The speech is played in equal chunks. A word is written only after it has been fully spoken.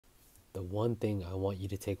The one thing I want you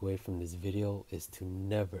to take away from this video is to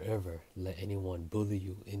never ever let anyone bully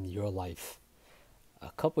you in your life.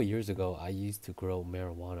 A couple years ago, I used to grow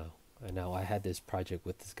marijuana, and now I had this project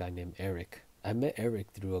with this guy named Eric. I met Eric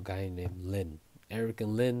through a guy named Lynn. Eric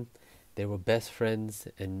and Lynn, they were best friends,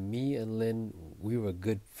 and me and Lynn, we were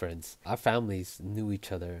good friends. Our families knew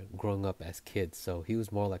each other growing up as kids, so he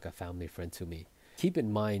was more like a family friend to me. Keep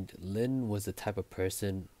in mind, Lynn was the type of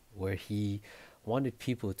person where he wanted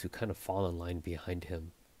people to kind of fall in line behind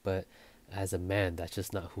him. But as a man, that's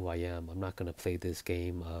just not who I am. I'm not going to play this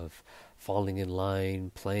game of falling in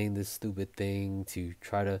line, playing this stupid thing to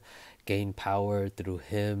try to gain power through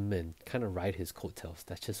him and kind of ride his coattails.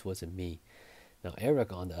 That just wasn't me. Now,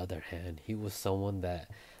 Eric, on the other hand, he was someone that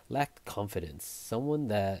lacked confidence, someone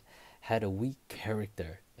that had a weak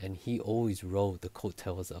character, and he always rode the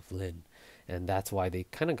coattails of Lynn. And that's why they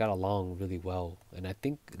kind of got along really well. And I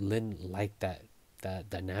think Lynn liked that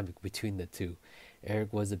dynamic between the two.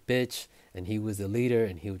 Eric was a bitch, and he was the leader,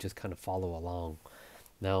 and he would just kind of follow along.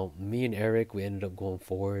 Now, me and Eric, we ended up going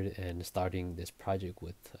forward and starting this project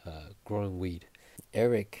with growing weed.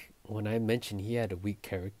 Eric, when I mentioned he had a weak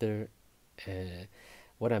character, uh,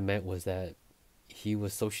 what I meant was that he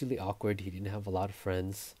was socially awkward. He didn't have a lot of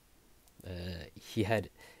friends. He had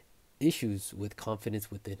issues with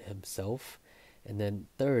confidence within himself, and then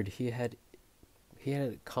third, he had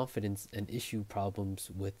confidence and issue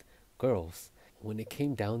problems with girls. When it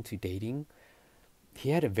came down to dating, he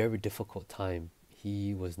had a very difficult time.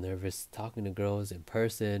 He was nervous talking to girls in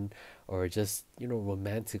person or just,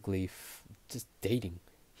 romantically, just dating.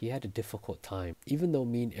 He had a difficult time. Even though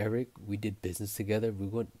me and Eric, we did business together, we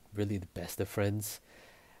weren't really the best of friends.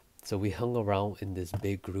 So we hung around in this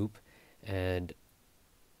big group. And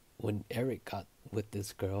when Eric got with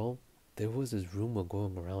this girl, there was this rumor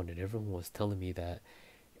going around, and everyone was telling me that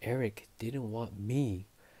Eric didn't want me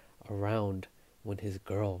around when his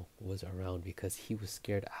girl was around because he was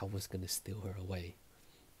scared I was going to steal her away.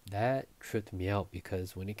 That tripped me out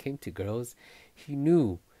because when it came to girls, he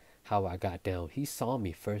knew how I got down. He saw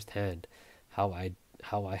me firsthand how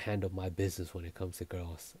I handle my business when it comes to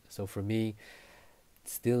girls. So for me,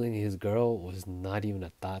 stealing his girl was not even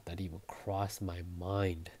a thought that even crossed my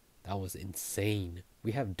mind. That was insane.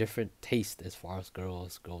 We have different taste as far as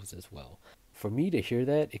girls goes as well. For me to hear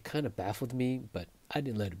that, it kind of baffled me, but I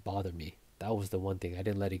didn't let it bother me. That was the one thing. I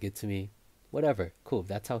didn't let it get to me. Whatever, cool. If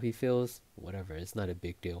that's how he feels, whatever. It's not a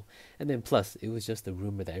big deal. And then plus, it was just a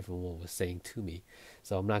rumor that everyone was saying to me.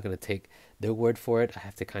 So I'm not going to take their word for it. I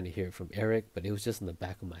have to kind of hear it from Eric, but it was just in the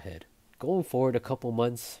back of my head. Going forward a couple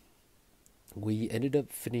months, we ended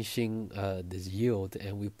up finishing this yield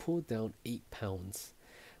and we pulled down 8 pounds.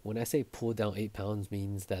 When I say pull down 8 pounds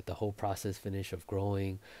means that the whole process finish of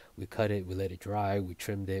growing, we cut it, we let it dry, we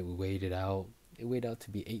trimmed it, we weighed it out. It weighed out to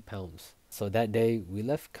be 8 pounds. So that day we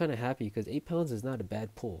left kind of happy because 8 pounds is not a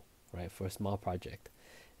bad pull, right, for a small project.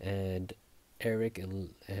 And Eric and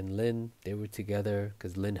Lynn, they were together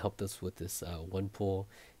because Lynn helped us with this one pull.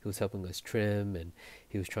 He was helping us trim and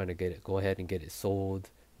he was trying to go ahead and get it sold,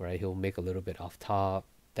 right? He'll make a little bit off top.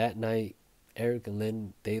 That night, Eric and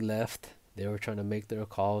Lynn, they left. They were trying to make their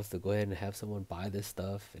calls to go ahead and have someone buy this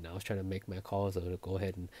stuff, and I was trying to make my calls to go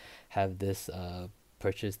ahead and have this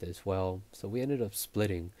purchased as well. So we ended up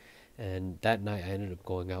splitting, and that night I ended up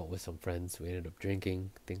going out with some friends. We ended up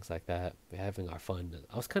drinking, things like that. We're having our fun.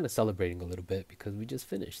 I was kind of celebrating a little bit because we just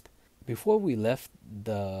finished. Before we left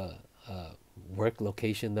the work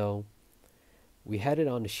location, though, we had it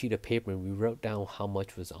on a sheet of paper and we wrote down how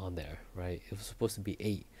much was on there, right? It was supposed to be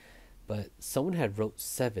 8, but someone had wrote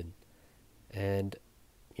 7, and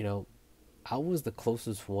you know, I was the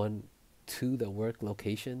closest one to the work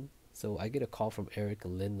location. So I get a call from Eric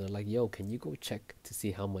and Lynn. They're like, "Yo, can you go check to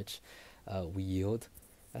see how much we yield?"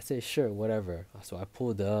 I said, "Sure, whatever." So I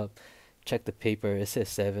pulled up, checked the paper. It says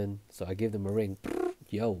 7. So I give them a ring.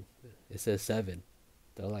 Yo, it says 7.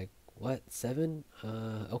 They're like, "What? 7?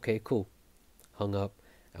 Okay, cool." Hung up.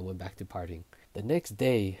 I went back to partying. The next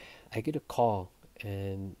day, I get a call,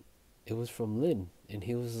 and it was from Lynn, and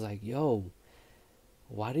he was like, "Yo,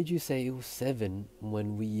 why did you say it was 7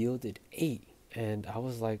 when we yielded 8?" And I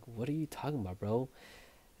was like, "What are you talking about, bro?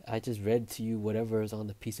 I just read to you whatever is on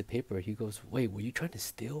the piece of paper." He goes, "Wait, were you trying to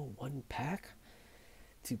steal one pack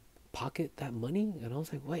to pocket that money?" And I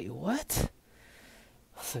was like, "Wait, what?"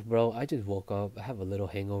 I was like, "Bro, I just woke up. I have a little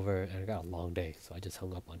hangover and I got a long day." So I just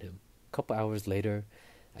hung up on him. A couple hours later,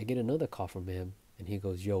 I get another call from him, and he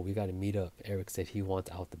goes, "Yo, we got to meet up. Eric said he wants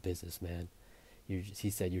out the business, man. He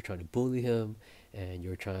said you're trying to bully him and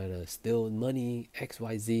you're trying to steal money,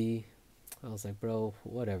 XYZ." I was like, "Bro,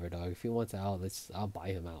 whatever, dog. If he wants out, I'll buy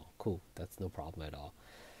him out. Cool. That's no problem at all."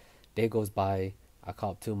 Day goes by. I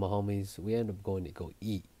call up two of my homies. We end up going to go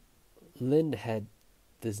eat. Lynn had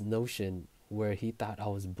this notion where he thought I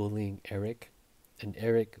was bullying Eric, and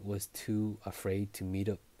Eric was too afraid to meet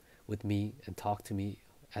up with me and talk to me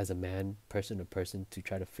as a man, person to person, to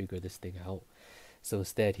try to figure this thing out. So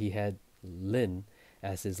instead, he had Lynn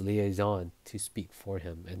as his liaison to speak for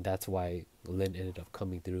him, and that's why Lynn ended up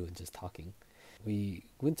coming through and just talking. We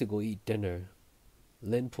went to go eat dinner.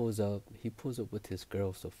 Lynn pulls up. He pulls up with his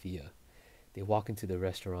girl Sophia. They walk into the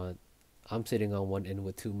restaurant. I'm sitting on one end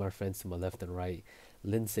with two of my friends to my left and right.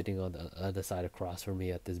 Lynn sitting on the other side across from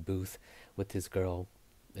me at this booth with his girl,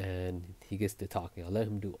 and he gets to talking. I let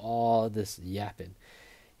him do all this yapping.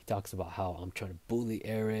 He talks about how I'm trying to bully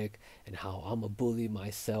Eric and how I'm a bully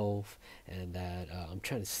myself and that I'm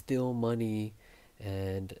trying to steal money.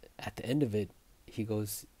 And at the end of it, he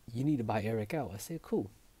goes, "You need to buy Eric out." I say, "Cool,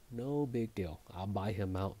 no big deal. I'll buy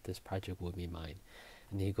him out. This project will be mine."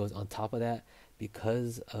 And he goes, "On top of that,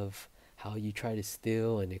 because of how you try to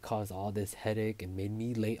steal and it caused all this headache and made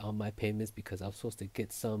me late on my payments because I'm supposed to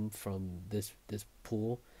get some from this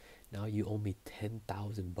pool, now you owe me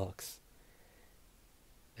 10,000 bucks."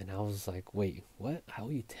 And I was like, "Wait, what? How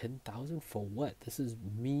are you 10,000 for what? This is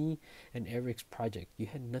me and Eric's project. You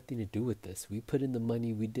had nothing to do with this. We put in the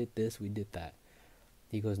money. We did this. We did that."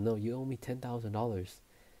 He goes, "No, you owe me $10,000.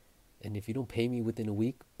 And if you don't pay me within a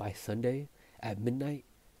week by Sunday at midnight,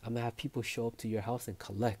 I'm gonna have people show up to your house and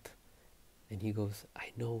collect." And he goes,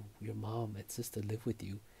 "I know your mom and sister live with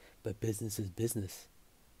you, but business is business."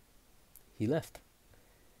 He left.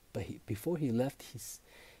 But before he left,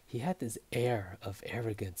 he had this air of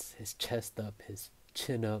arrogance, his chest up, his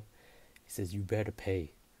chin up. He says, "You better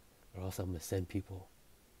pay or else I'm going to send people."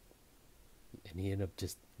 And he ended up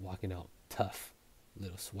just walking out tough,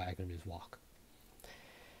 little swagger in his walk.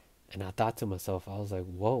 And I thought to myself, I was like,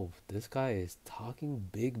 whoa, this guy is talking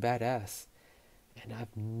big badass. And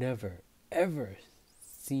I've never, ever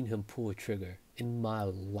seen him pull a trigger in my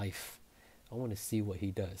life. I want to see what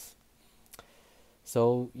he does.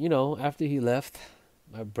 So, after he left,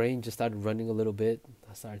 my brain just started running a little bit.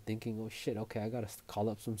 I started thinking, oh shit, okay, I gotta call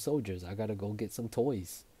up some soldiers. I gotta go get some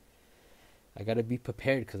toys. I gotta be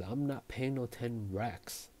prepared because I'm not paying no 10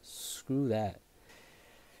 racks. Screw that.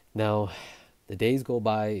 Now, the days go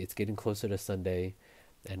by, it's getting closer to Sunday,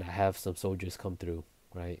 and I have some soldiers come through,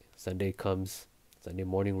 right? Sunday comes, Sunday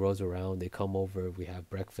morning rolls around, they come over, we have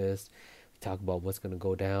breakfast, we talk about what's going to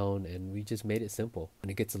go down, and we just made it simple. When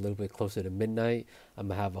it gets a little bit closer to midnight, I'm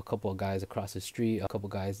going to have a couple of guys across the street, a couple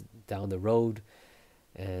of guys down the road,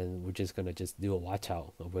 and we're just going to just do a watch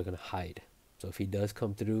out, and we're going to hide. So if he does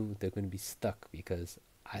come through, they're going to be stuck because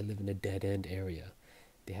I live in a dead end area.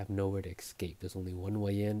 They have nowhere to escape. There's only one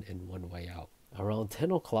way in and one way out. Around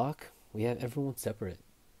 10 o'clock, we have everyone separate.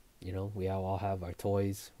 We all have our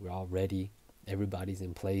toys. We're all ready. Everybody's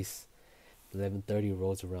in place. 11:30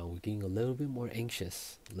 rolls around. We're getting a little bit more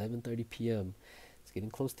anxious. 11:30 p.m. It's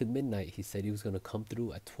getting close to midnight. He said he was going to come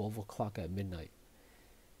through at 12 o'clock at midnight.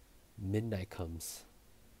 Midnight comes.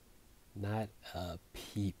 Not a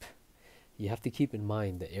peep. You have to keep in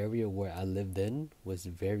mind the area where I lived in was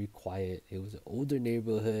very quiet. It was an older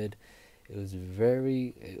neighborhood. It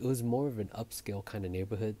was more of an upscale kind of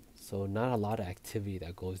neighborhood, so not a lot of activity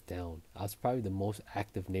that goes down. I was probably the most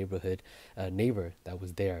active neighbor that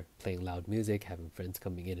was there, playing loud music, having friends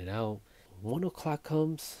coming in and out. 1 o'clock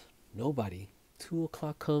comes, nobody. 2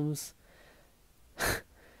 o'clock comes,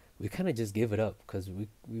 we kind of just give it up because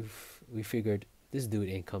we figured this dude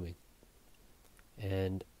ain't coming.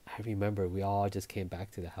 And I remember we all just came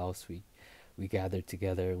back to the house. We gathered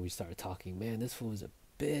together and we started talking. Man, this fool was a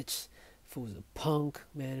bitch. Fool was a punk.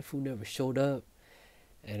 Man, fool never showed up.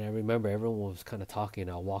 And I remember everyone was kind of talking.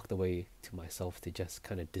 I walked away to myself to just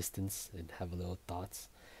kind of distance and have a little thoughts.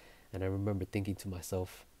 And I remember thinking to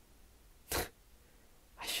myself,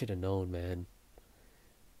 I should have known, man.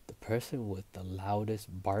 The person with the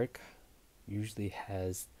loudest bark usually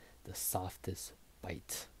has the softest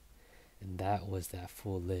bite. And that was that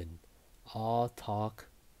fool Lynn. All talk,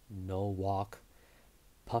 no walk.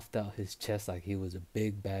 Puffed out his chest like he was a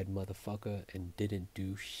big bad motherfucker and didn't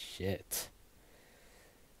do shit.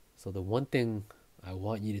 So the one thing I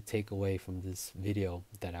want you to take away from this video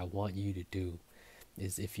that I want you to do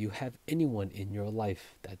is if you have anyone in your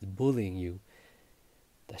life that's bullying you,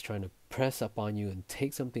 that's trying to press up on you and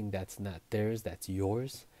take something that's not theirs, that's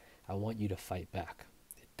yours, I want you to fight back.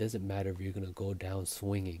 It doesn't matter if you're going to go down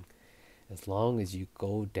swinging. As long as you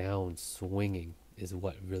go down swinging is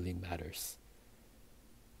what really matters.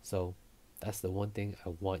 So that's the one thing I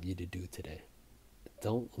want you to do today.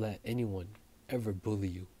 Don't let anyone ever bully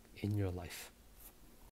you in your life.